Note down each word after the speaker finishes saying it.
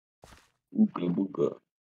Booga booga.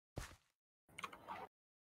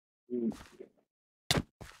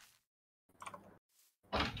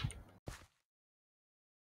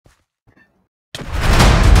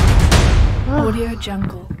 Audio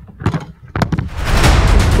Jungle.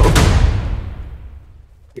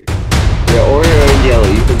 Yeah, Oreo and Yellow,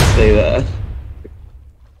 you can say that.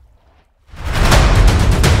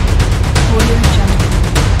 Audio Jungle.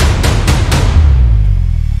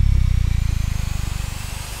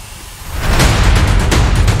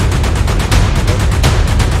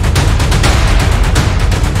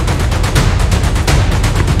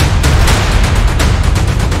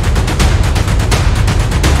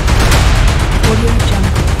 Audio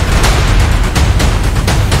Jungle.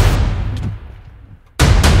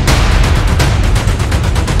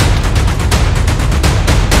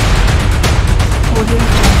 Audio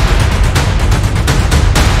Jungle.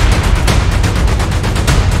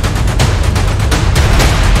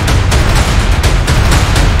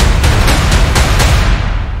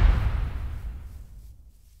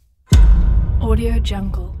 Audio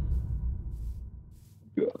Jungle.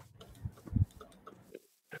 Yeah.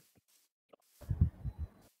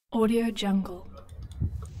 Audio Jungle.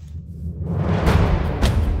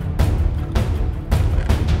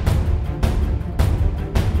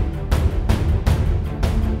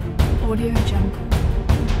 Audio Jungle.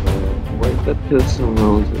 Wait, that person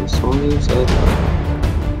knows the song is Audio Jungle.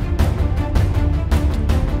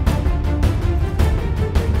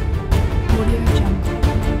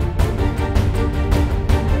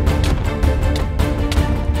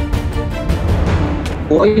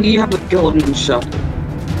 Why do you have a golden shuttle?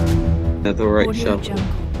 They're the right Audio shuttle. Jungle.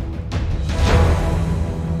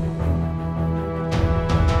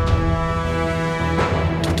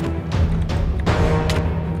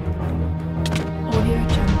 Audio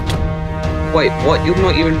Jungle. Wait, what? You're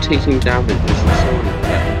not even taking damage. This is so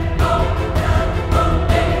unfair.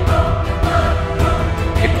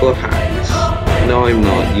 If we're hacks. No, I'm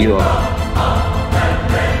not. You are.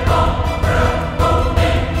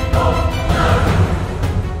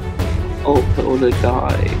 Oh, I wanna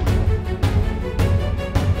die.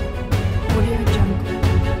 Audio Jungle.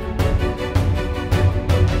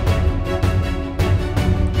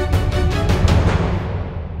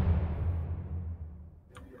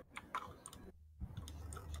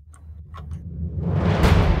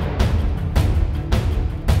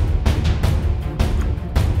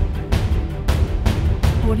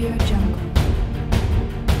 Audio Jungle.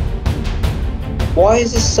 Why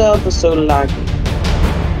is this server so laggy?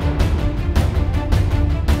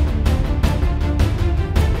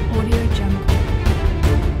 Audio Jungle.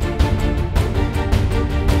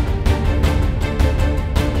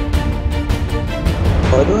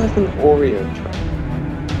 Why do I have an Oreo track?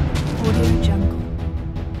 Audio Jungle.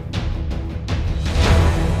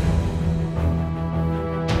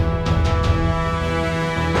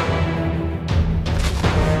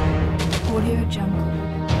 Audio Jungle.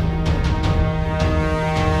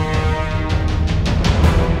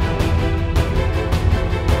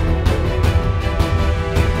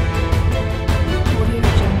 Audio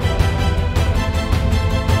Jungle.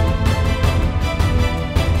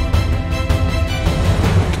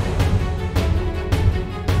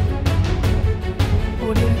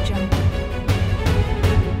 Audio Jungle.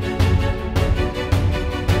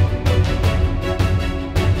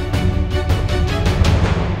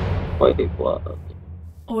 Wait, what?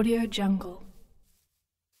 Audio Jungle.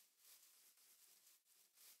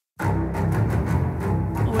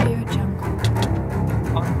 Audio Jungle.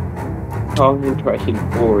 Concentration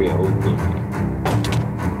Oreo only.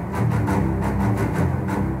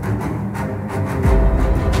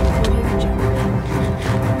 Audio Jungle.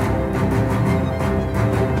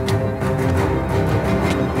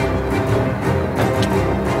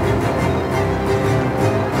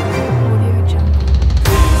 Audio Jungle. Audio Jungle.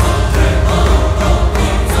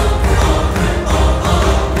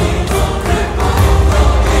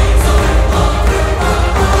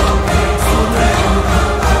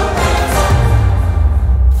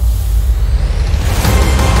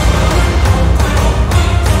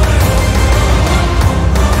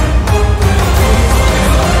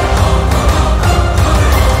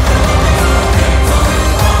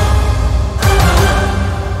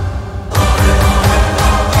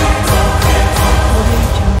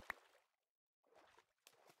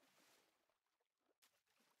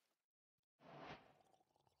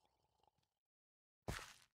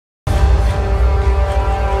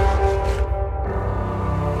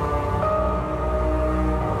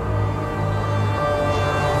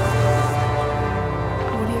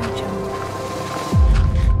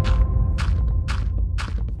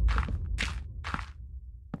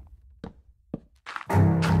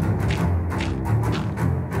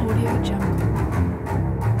 Audio Jungle.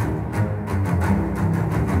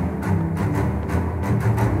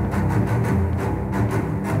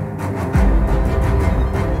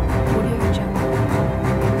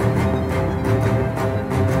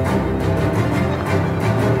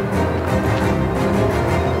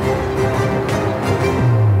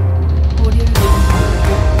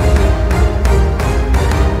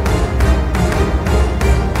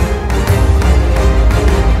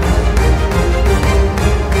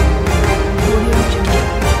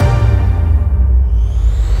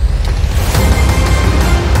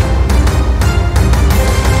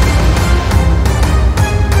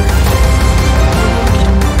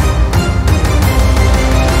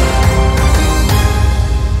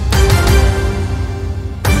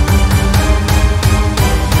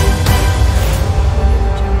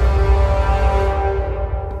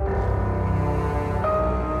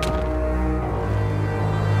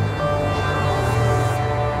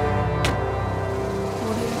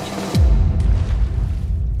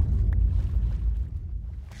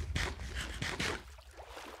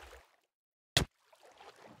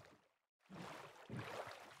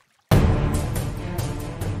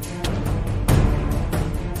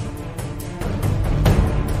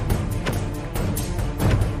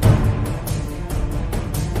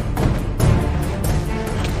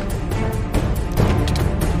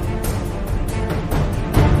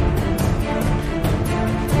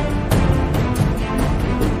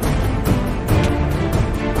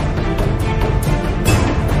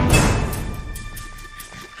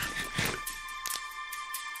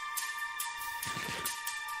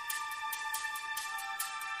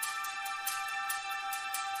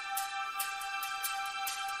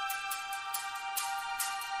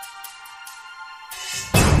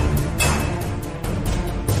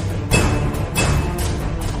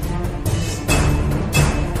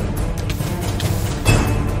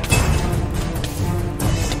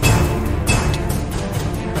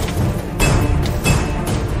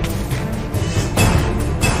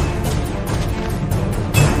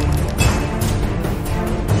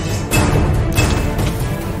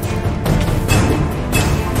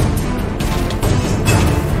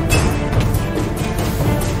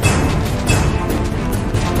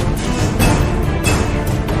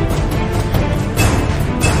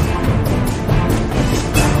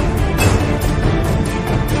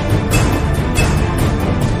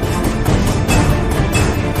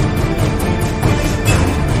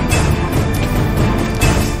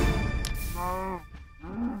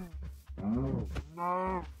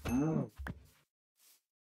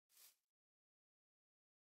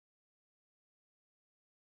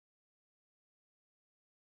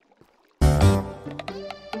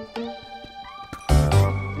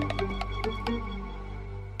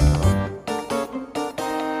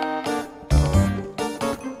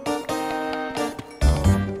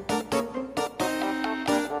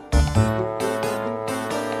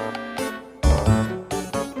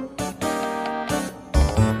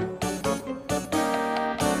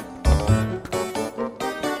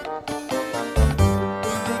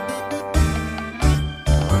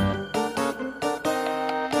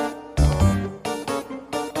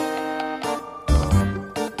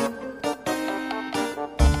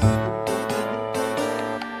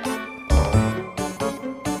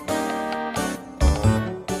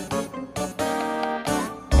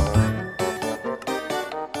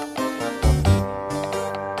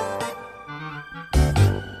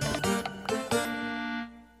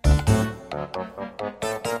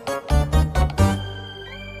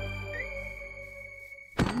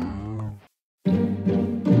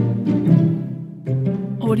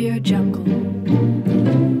 Audio Jungle.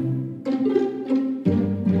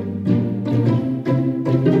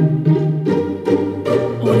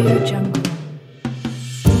 Audio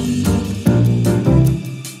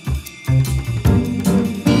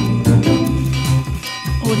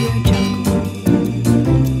Audio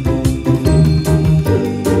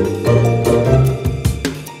Jungle.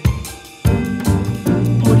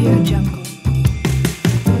 Audio Jungle.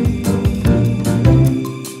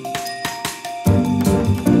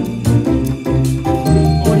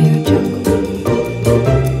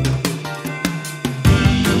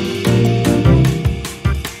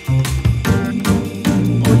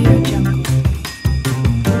 Audio Jungle.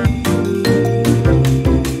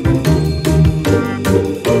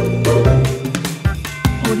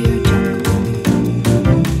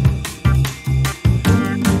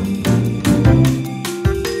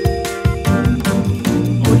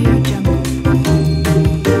 Audio Jungle.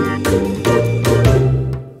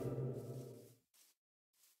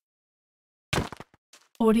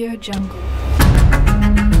 Audio Jungle.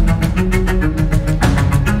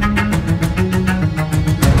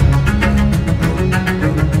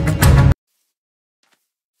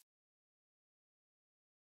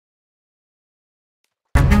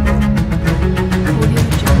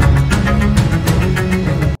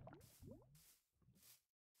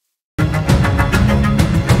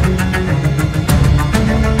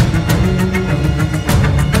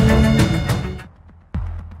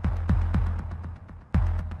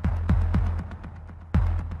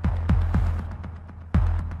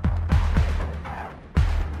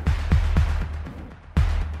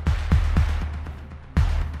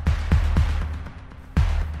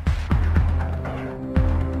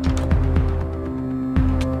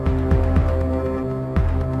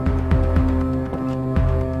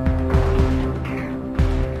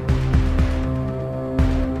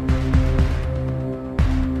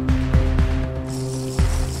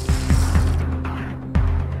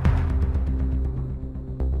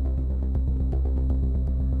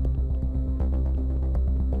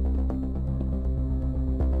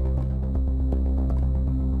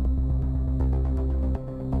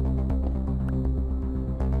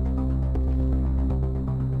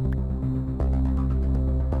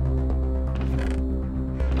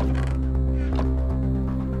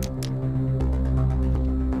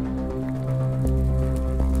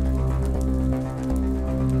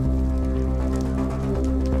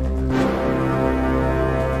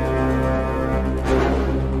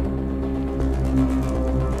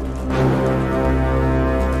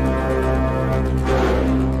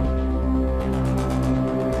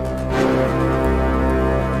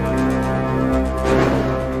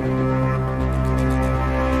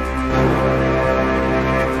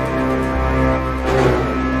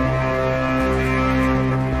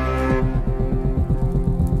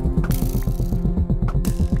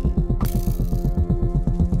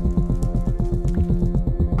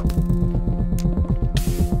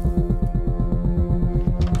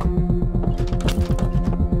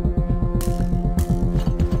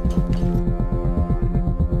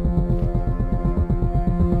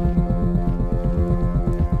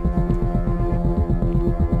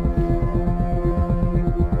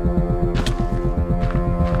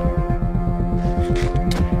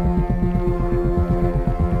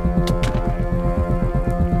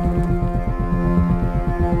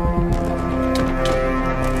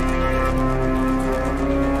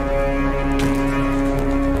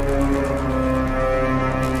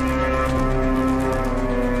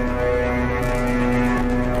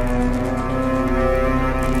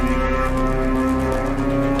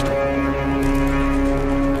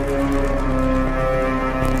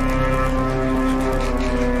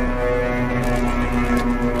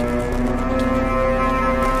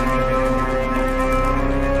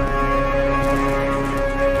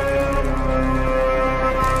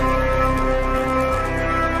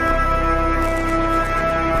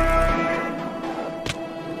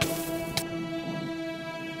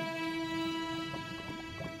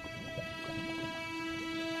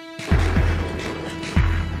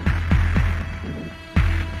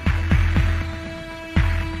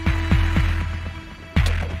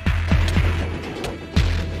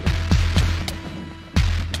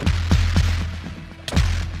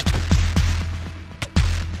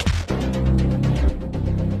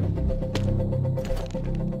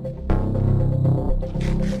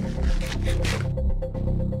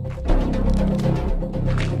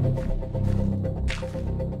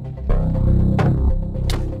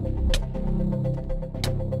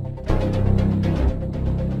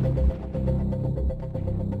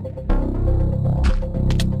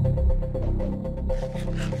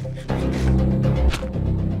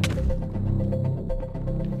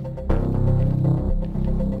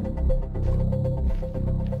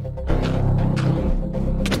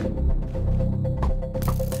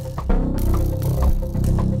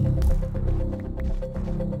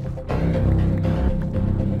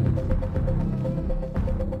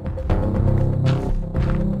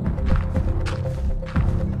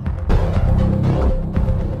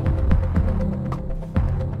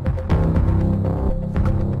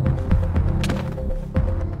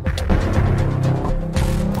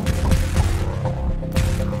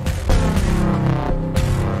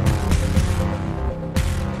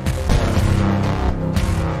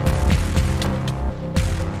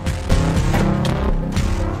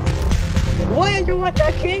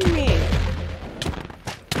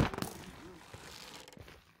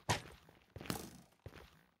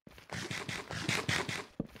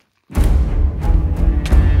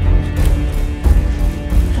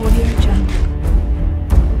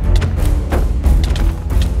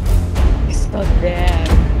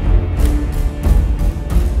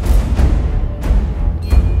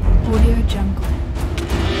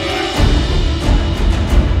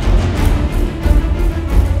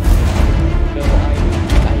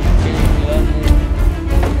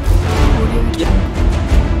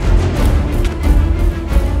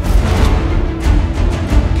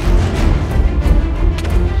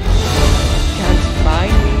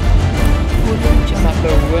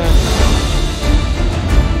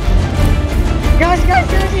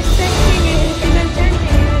 guys, he's changing it. He's changing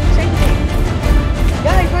it.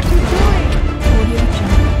 Guys, what you doing? Audio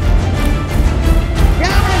Jungle.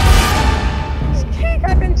 Guys! This cake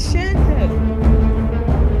I've enchanted.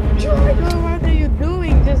 Drago, what are you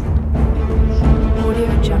doing? Just... Audio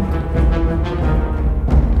Jungle.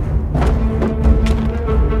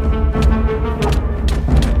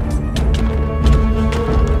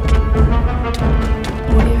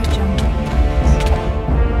 Audio Jungle.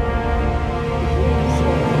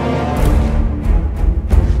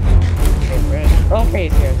 Okay,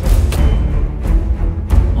 it's here.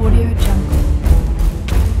 Audio Jungle.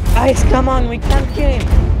 Guys, come on, we can't kill him.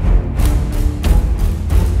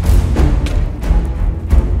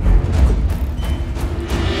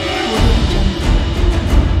 Audio Jungle.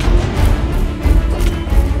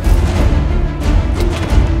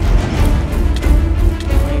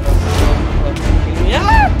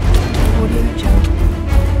 Yeah! Audio Jungle.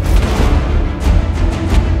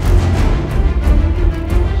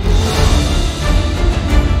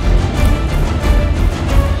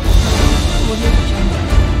 Audio Jungle.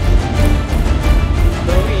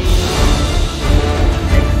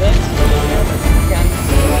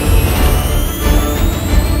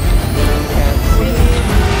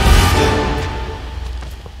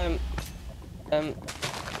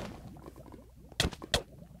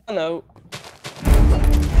 Oh no.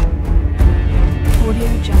 Audio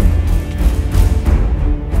Jungle.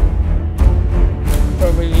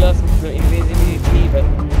 Probably lost the invisibility, but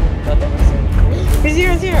not necessarily. He's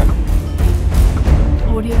here, he's here!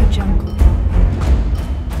 Audio Jungle.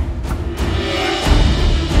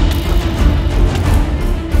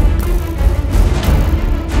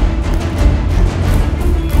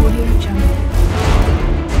 Audio Jungle.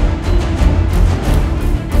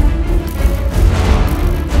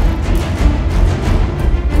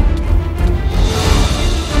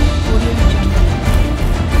 Audio Jungle. Audio Jungle.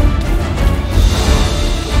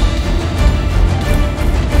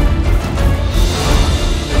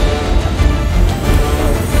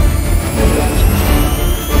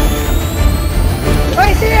 Oh,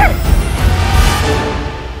 he's here!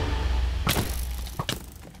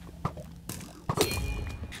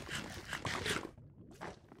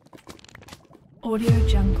 Audio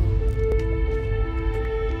Jungle.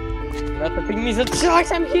 Not the thing, the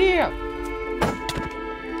sharks, I'm here!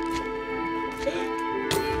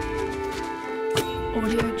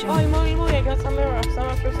 Audio Oh, Jungle. I got some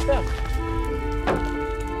extra stuff.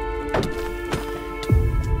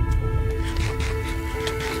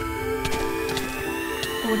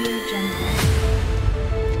 Audio Jungle.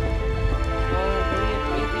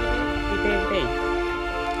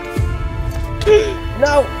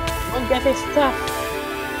 No! Don't get his stuff!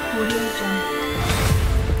 Audio Jungle.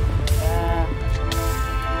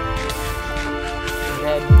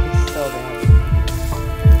 Red is so bad.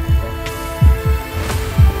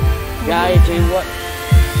 Guys, what?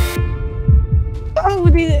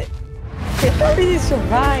 How did he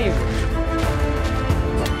survive?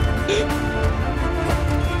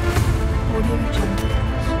 Audio Jungle.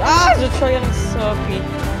 Ah, the trial is so big.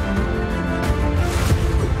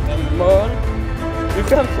 Come on. You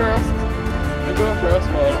come first. You go first,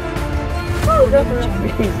 man. Oh, go first,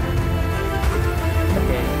 please.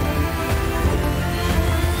 Okay.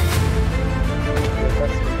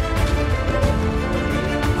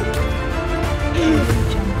 Audio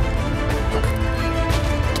Jungle.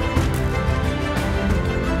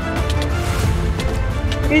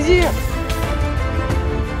 He's here.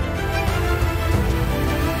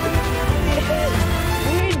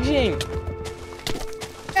 Raging.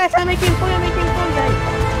 Yes, I'm making fun, guys.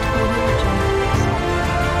 Audio Jungle.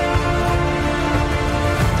 Audio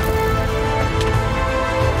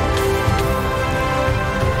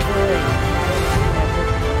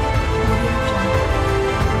Jungle. Audio Jungle.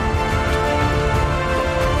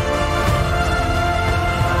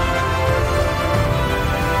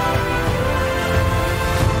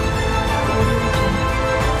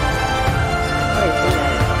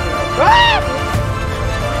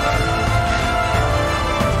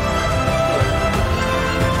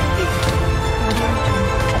 Audio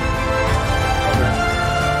Jungle.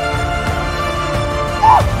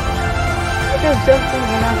 I just jumped in the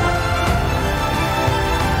lava.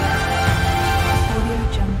 Audio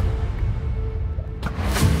Jungle.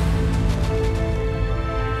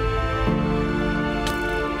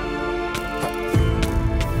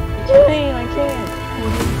 I can't.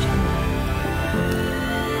 Audio Jungle.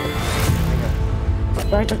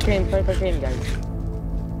 Fight again, guys.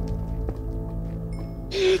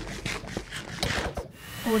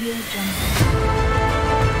 Audio Jungle.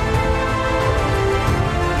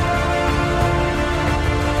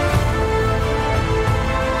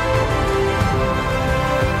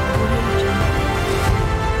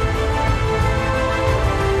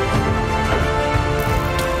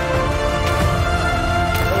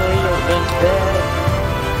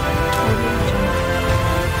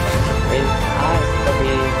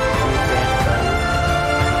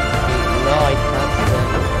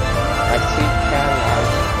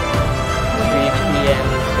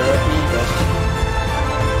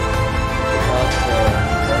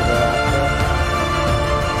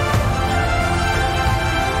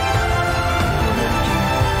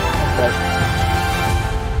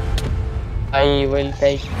 I will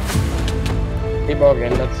take the bog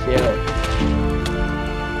and let's heal.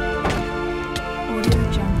 Audio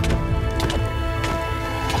Jungle.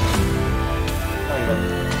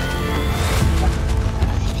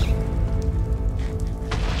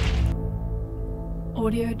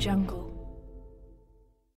 Audio Jungle.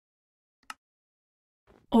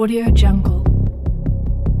 Audio Jungle.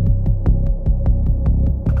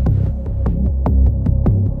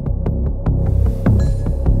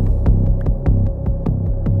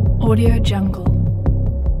 Audio Jungle.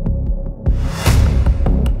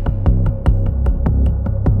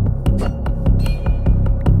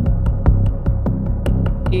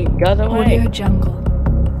 He got away. Audio Jungle.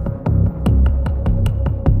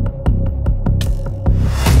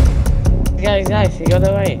 Guys, he got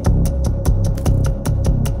away.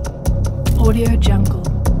 Audio Jungle.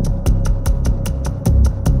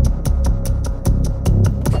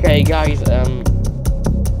 Okay, guys,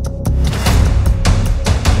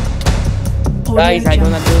 Audio guys, I'm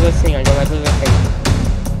gonna do the thing,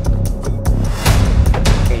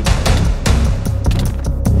 Okay.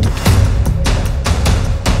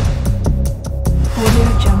 Audio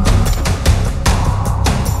Jungle.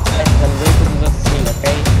 Guys, I'm going to do the thing,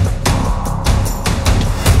 okay?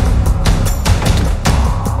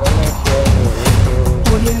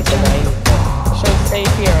 Audio Jungle. So stay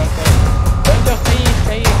here, okay? Don't just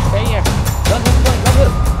stay here. Love.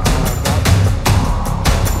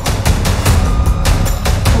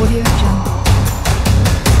 Audio Jungle.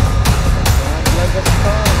 Let's just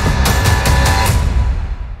go.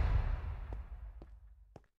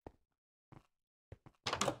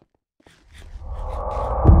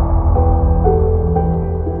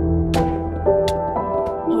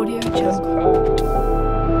 Audio Let's Jungle. go.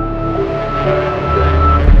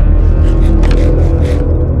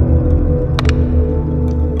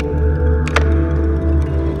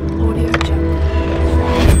 Audio Jungle.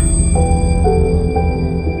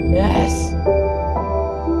 Yes.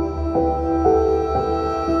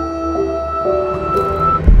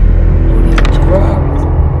 Audio Jungle. Worked.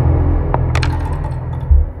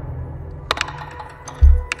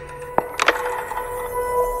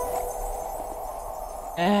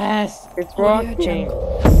 Yes, it's Audio working. Jungle.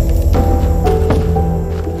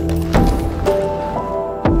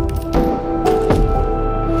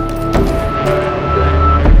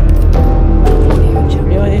 Audio Jungle.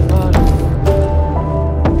 Beautiful.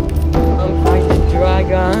 I'm fighting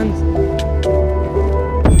dragons.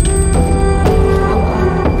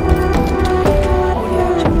 Audio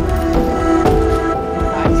Jungle.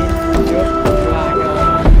 Fighting dragons.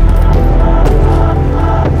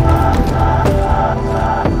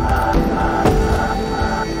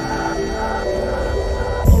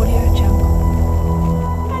 Audio Jungle.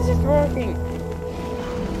 How's it working?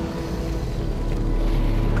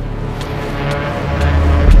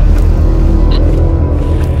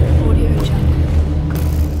 Audio Jungle.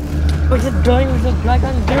 Was it going with the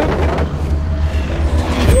dragon dude?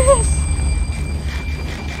 Yes!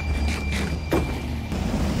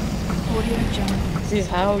 Audio Jungle. This is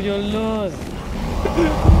how you lose.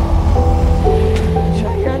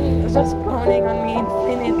 Dragon just spawning on me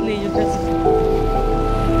infinitely. You just.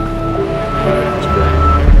 Audio Jungle.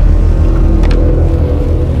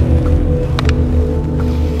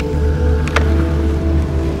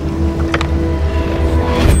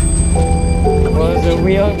 Was the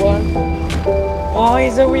real one? Oh,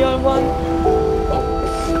 he's a real one?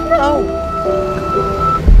 No!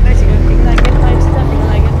 Guys, you're gonna get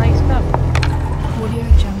nice stuff. Audio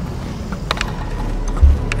Jungle.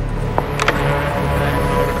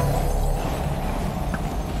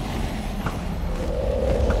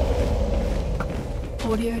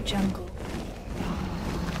 Audio Jungle.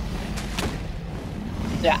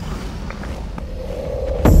 Yeah.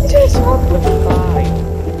 Just want to fight.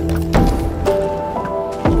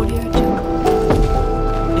 Audio Jungle.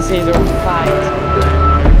 This is a fight.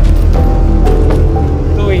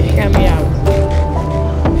 Louis, hear me out.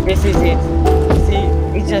 This is it. See,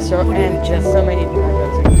 it's just your end. Just so many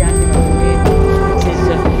dragons. You can't even win.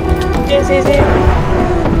 This is it.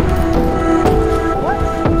 What?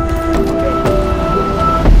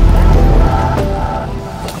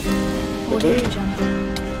 Audio Jungle.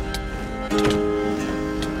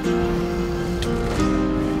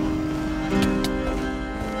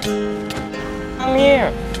 Come here.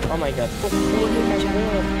 Oh my god. Audio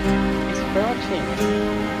Jungle. It's working.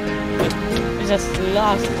 We just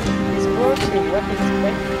lost. It's working. What is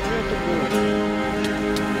expected you to do?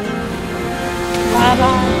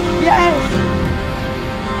 Bye-bye. Yes!